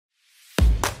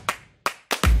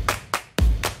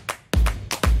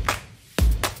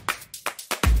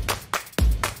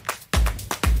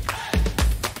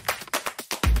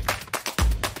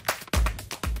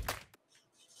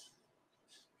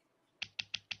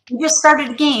We just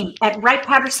started a game at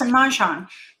Wright-Patterson Mahjong,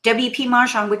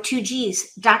 WPMJ with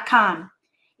 2Gs.com.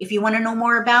 If you want to know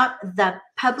more about the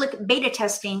public beta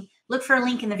testing, look for a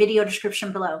link in the video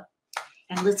description below.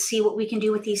 And let's see what we can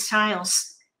do with these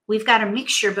tiles. We've got a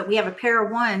mixture, but we have a pair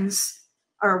of ones,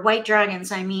 or white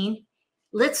dragons, I mean.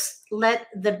 Let's let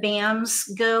the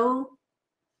BAMs go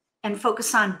and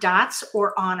focus on dots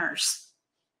or honors.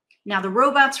 Now, the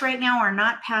robots right now are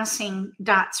not passing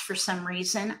dots for some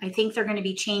reason. I think they're going to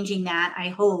be changing that, I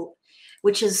hope,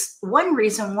 which is one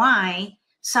reason why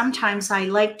sometimes I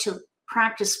like to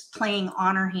practice playing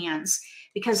honor hands,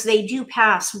 because they do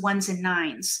pass 1s and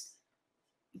 9s.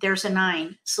 There's a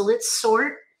 9. So let's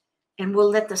sort, and we'll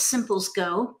let the simples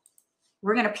go.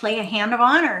 We're going to play a hand of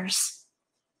honors.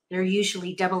 They're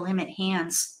usually double limit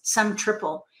hands, some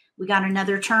triple. We got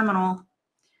another terminal.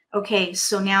 Okay,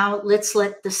 so now let's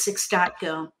let the 6 dot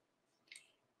go.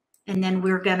 And then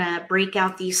we're going to break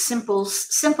out these simples.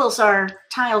 Simples are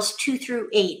tiles 2 through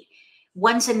 8.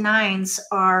 1s and 9s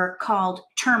are called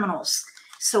terminals.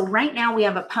 So right now we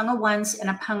have a pung of 1s and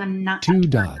a pung of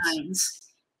 9s.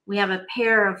 We have a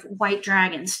pair of white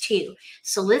dragons too.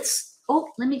 So let's, oh,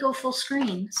 let me go full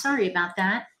screen. Sorry about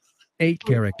that. 8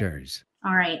 characters.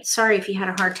 All right, sorry if you had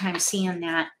a hard time seeing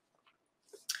that.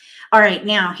 All right,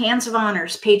 now hands of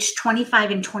honors, page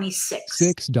 25 and 26.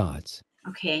 6 dots.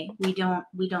 Okay, we don't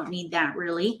need that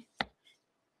really.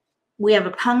 We have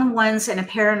a pung of 1s and a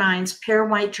pair of 9s, pair of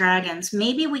white dragons.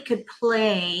 Maybe we could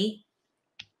play,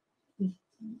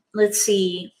 let's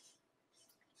see.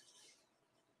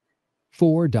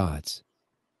 4 dots.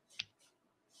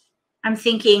 I'm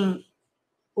thinking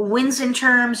winds in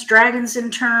terms, dragons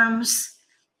in terms,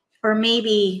 or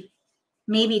maybe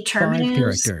terminus. 5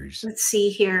 characters. Let's see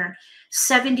here.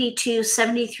 72,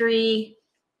 73,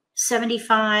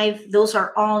 75. Those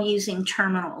are all using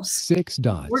terminals. 6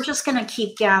 dots. We're just going to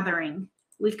keep gathering.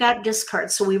 We've got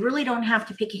discards, so we really don't have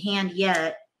to pick a hand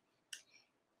yet.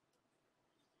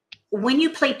 When you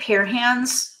play pair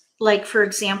hands, like for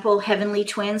example, heavenly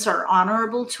twins or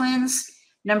honorable twins,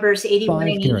 numbers 81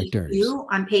 and 82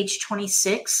 on page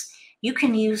 26, you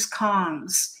can use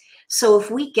Kongs. So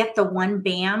if we get the 1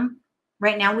 BAM,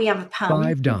 right now we have a pung.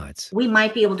 5 dots. We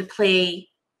might be able to play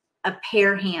a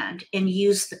pair hand and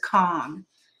use the Kong.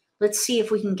 Let's see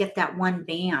if we can get that 1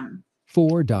 BAM.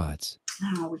 4 dots.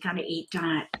 Oh, we got an 8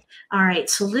 dot. All right,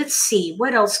 so let's see.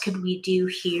 What else could we do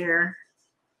here?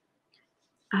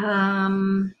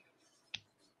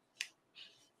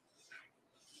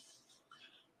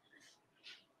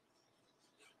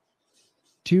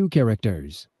 2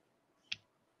 characters.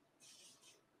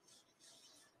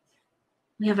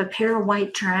 We have a pair of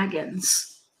white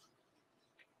dragons.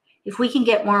 If we can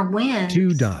get more wins.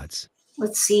 2 dots.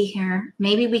 Let's see here.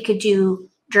 Maybe we could do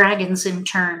dragons in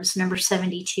terms, number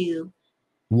 72.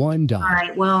 1 dot. All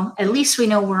right, well, at least we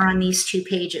know we're on these 2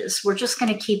 pages. We're just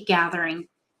going to keep gathering.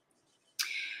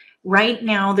 Right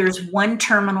now, there's 1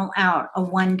 terminal out, a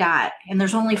 1 dot, and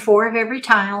there's only 4 of every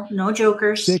tile, no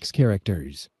jokers. 6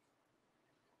 characters.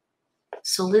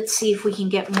 So let's see if we can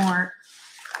get more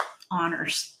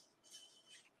honors.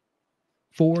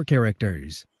 4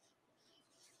 characters.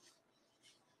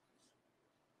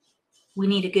 We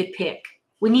need a good pick.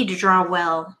 We need to draw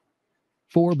well.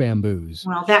 4 bamboos.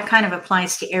 Well, that kind of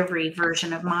applies to every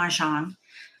version of Mahjong.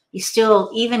 You still,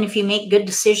 even if you make good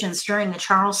decisions during the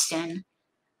Charleston,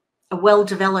 a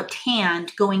well-developed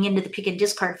hand going into the pick and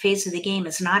discard phase of the game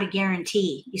is not a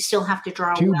guarantee. You still have to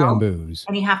draw 2 well. bamboos.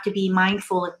 And you have to be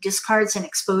mindful of discards and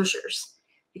exposures,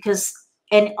 because,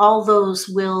 and all those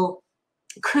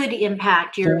could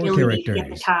impact your 4 ability characters. to get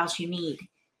the tiles you need.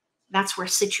 That's where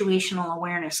situational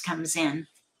awareness comes in.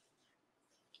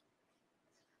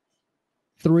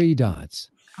 3 dots.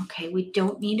 Okay, we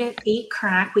don't need an 8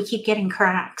 crack. We keep getting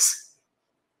cracks.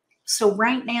 So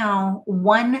right now,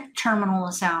 1 terminal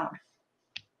is out.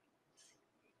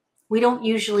 We don't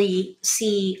usually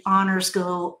see honors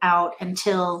go out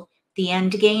until the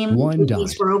end game 1 with dot.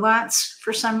 these robots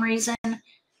for some reason.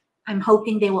 I'm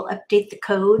hoping they will update the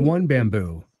code. 1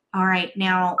 bamboo. All right,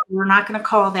 now we're not going to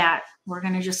call that. We're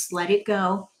going to just let it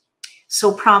go.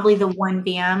 So probably the 1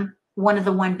 BAM, one of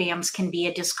the 1 BAMs can be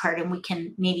a discard, and we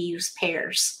can maybe use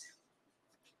pairs.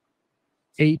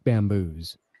 8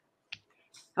 bamboos.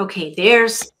 Okay,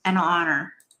 there's an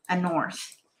honor, a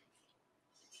north.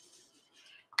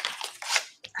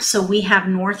 So we have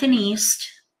north and east.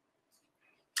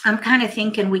 I'm kind of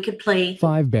thinking we could play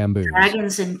 5 bamboos.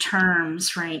 dragons in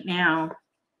terms right now,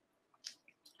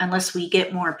 unless we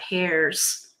get more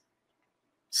pairs.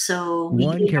 So we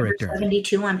 1 do character. number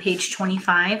 72 on page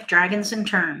 25, dragons in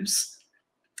terms,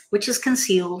 which is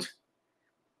concealed.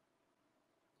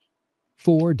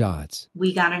 4 dots.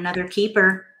 We got another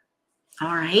keeper.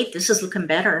 All right, this is looking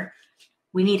better.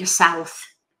 We need a south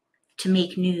to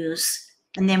make news,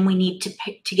 and then we need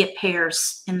to get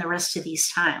pairs in the rest of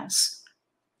these tiles.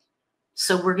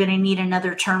 So we're going to need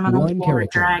another terminal or a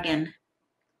dragon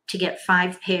to get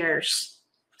 5 pairs.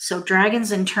 So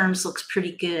dragons and terms looks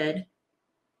pretty good.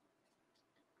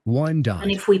 1 dot.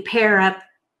 And if we pair up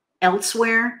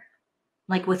elsewhere,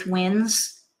 like with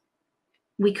winds,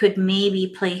 we could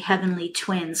maybe play Heavenly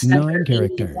Twins. 9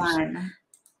 characters. 81.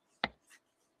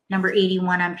 Number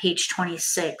 81 on page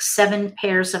 26. 7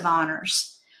 pairs of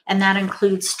honors. And that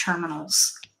includes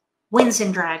terminals. Winds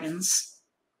and dragons.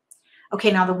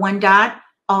 Okay, now the 1 dot,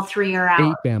 all 3 are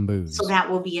out. 8 bamboos. So that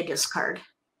will be a discard.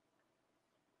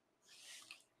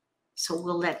 So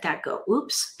we'll let that go.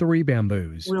 Oops. 3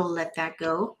 bamboos. We'll let that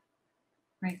go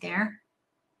right there.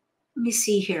 Let me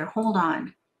see here. Hold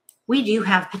on. We do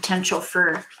have potential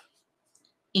for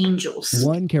angels.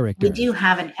 1 character. We do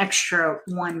have an extra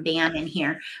 1 bam in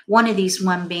here. One of these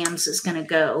 1 bams is going to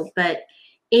go, but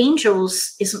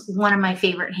angels is one of my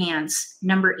favorite hands.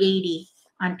 Number 80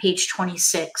 on page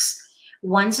 26.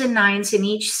 1s and 9s in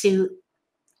each suit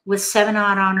with 7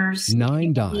 odd honors.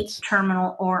 9 dots.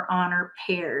 Terminal or honor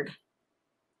paired.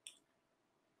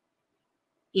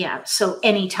 Yeah, so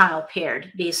any tile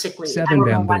paired, basically. 7 I don't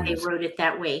know why they bamboos. wrote it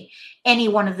that way. Any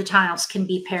one of the tiles can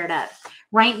be paired up.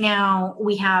 Right now,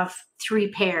 we have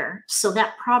 3 pair, so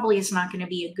that probably is not going to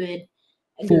be a good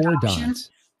 4 option. dots.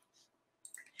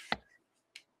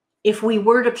 If we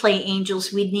were to play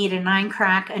angels, we'd need a 9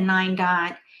 crack, a 9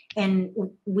 dot, and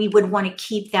we would want to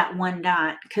keep that 1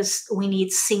 dot because we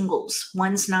need singles,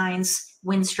 1s, 9s,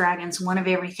 winds, dragons, 1 of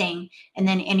everything, and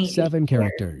then anything 7 paired.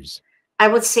 characters. I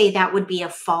would say that would be a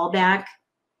fallback.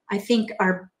 I think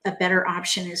a better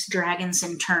option is dragons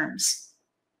and terms.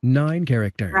 9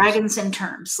 characters. Dragons and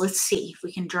terms. Let's see if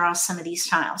we can draw some of these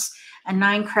tiles. A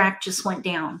 9 crack just went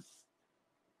down.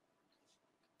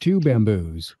 2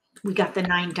 bamboos. We got the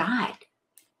 9 dot.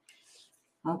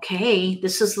 Okay,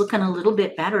 this is looking a little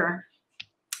bit better.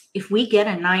 If we get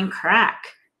a 9 crack,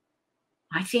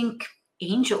 I think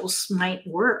angels might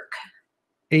work.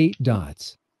 8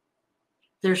 dots.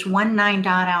 There's 1 9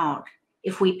 dot out.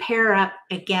 If we pair up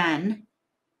again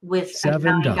with 7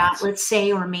 a 9 dot, dots. let's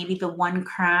say, or maybe the 1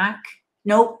 crack.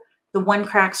 Nope, the 1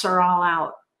 cracks are all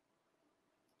out.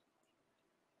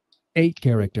 8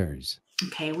 characters.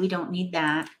 Okay, we don't need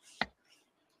that.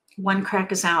 1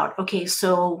 crack is out. Okay,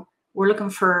 so we're looking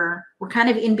for, we're kind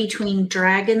of in between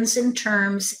dragons and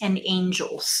terms and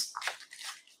angels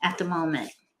at the moment.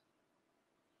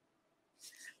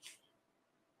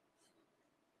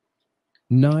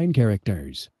 Nine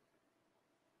characters.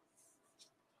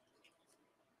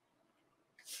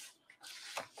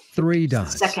 Three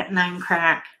dots. Second 9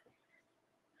 crack.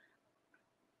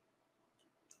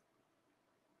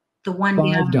 The 1 5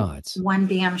 bam, dots. 1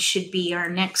 bam should be our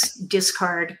next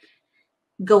discard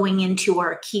going into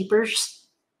our keepers.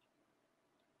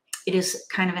 It is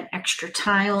kind of an extra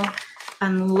tile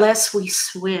unless we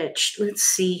switched. Let's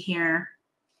see here.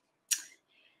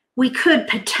 We could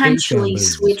potentially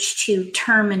switch to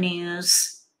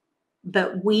terminus,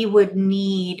 but we would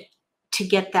need to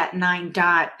get that 9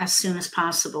 dot as soon as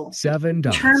possible. 7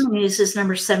 dots. Terminus is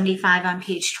number 75 on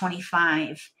page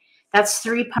 25. That's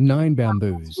 3 9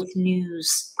 bamboos. with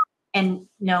news. And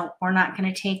no, we're not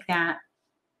going to take that.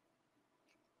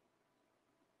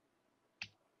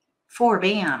 4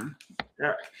 bam.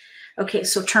 Okay,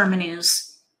 so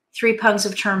terminus. 3 pugs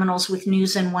of terminals with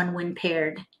news and 1 wind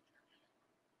paired.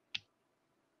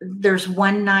 There's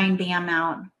 1 9 bam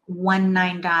out. 1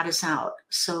 9 dot is out.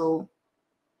 So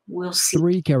we'll see.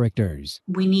 3 characters.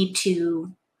 We need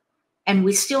to, and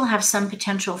we still have some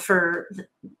potential for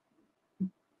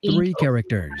 3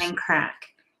 characters. 9 crack.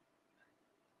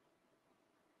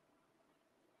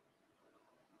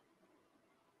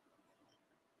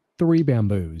 Three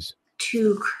bamboos.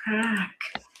 2 crack.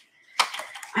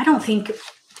 I don't think,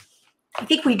 I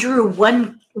think we drew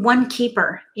one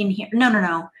keeper in here.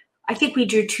 No. I think we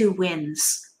drew 2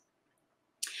 wins.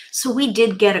 So we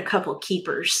did get a couple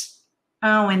keepers.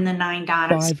 Oh, and the 9 dot.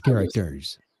 5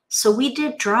 characters. So we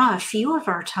did draw a few of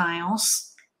our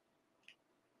tiles.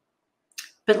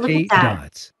 But look 8 at that.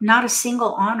 dots. Not a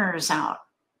single honor is out.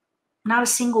 Not a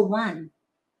single one.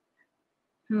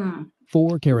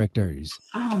 4 characters.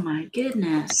 Oh my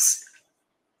goodness.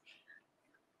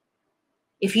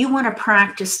 If you want to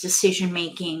practice decision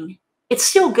making, it's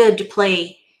still good to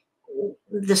play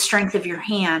the strength of your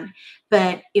hand.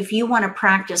 But if you want to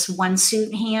practice one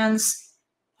suit hands,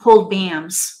 hold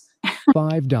bams.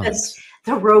 5 dots.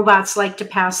 The robots like to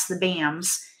pass the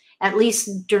bams. at least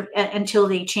until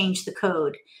they change the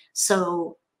code.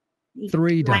 So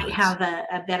Three you might dots. have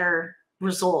a better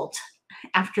result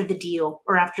after the deal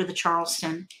or after the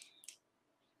Charleston,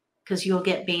 because you'll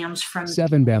get BAMs from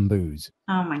 7 bamboos.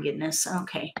 Oh my goodness.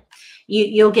 Okay.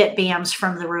 You'll get BAMs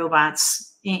from the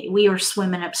robots. We are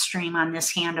swimming upstream on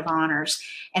this hand of honors.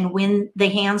 And when the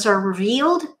hands are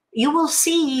revealed, you will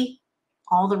see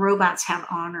all the robots have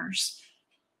honors.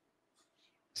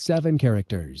 7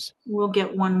 characters. We'll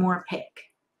get one more pick.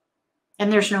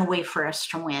 And there's no way for us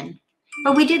to win.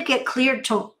 But we did get cleared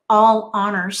to all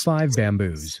honors. 5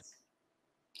 bamboos.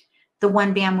 The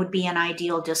 1 BAM would be an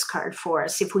ideal discard for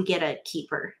us if we get a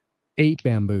keeper. 8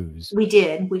 bamboos. We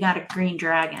did. We got a green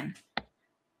dragon.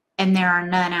 And there are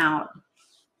none out.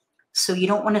 So you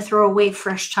don't want to throw away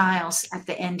fresh tiles at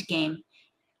the end game.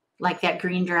 Like that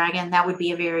green dragon, that would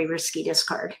be a very risky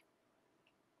discard.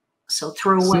 So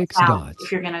throw one 6 out dots.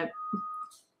 if you're going to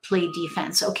play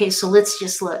defense. Okay, so let's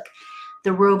just look.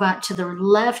 The robot to the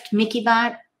left, Mickey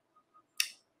Bot.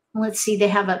 Let's see, they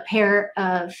have a pair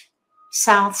of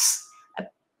souths.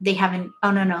 They have an,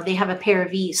 oh no, they have a pair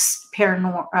of east,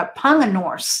 Punga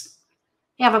Norse.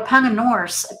 They have a Punga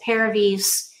Norse, a pair of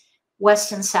east,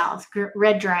 west and south,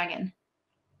 red dragon.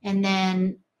 And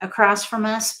then across from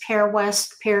us, pair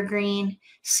west, pair green,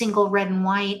 single red and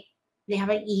white. They have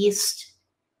an east.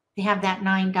 They have that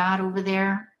 9 dot over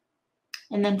there.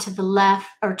 And then to the left,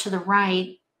 or to the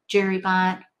right, Jerry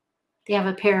Bot. They have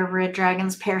a pair of red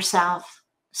dragons, pair south,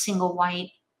 single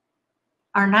white.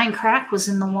 Our 9 crack was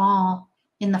in the wall,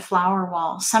 in the flower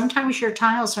wall. Sometimes your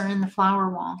tiles are in the flower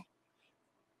wall.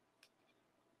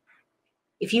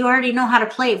 If you already know how to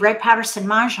play Wright-Patterson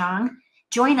Mahjong,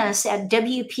 join us at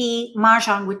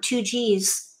WPMJ with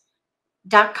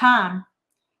 2Gs.com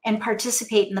and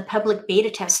participate in the public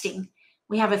beta testing.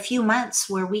 We have a few months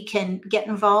where we can get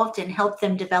involved and help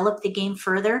them develop the game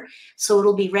further, so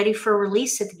it'll be ready for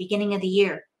release at the beginning of the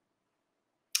year.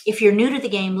 If you're new to the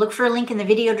game, look for a link in the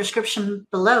video description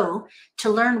below to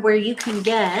learn where you can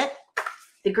get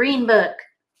the green book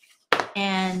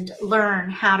and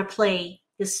learn how to play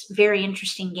this very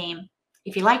interesting game.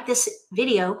 If you like this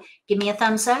video, give me a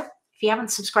thumbs up. If you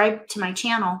haven't subscribed to my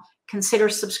channel, consider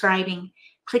subscribing.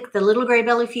 Click the little gray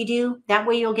bell if you do. That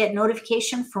way you'll get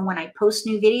notification for when I post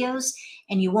new videos,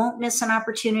 and you won't miss an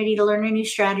opportunity to learn a new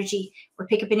strategy or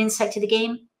pick up an insight to the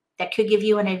game that could give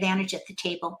you an advantage at the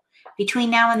table.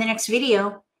 Between now and the next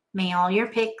video, may all your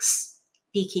picks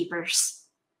be keepers.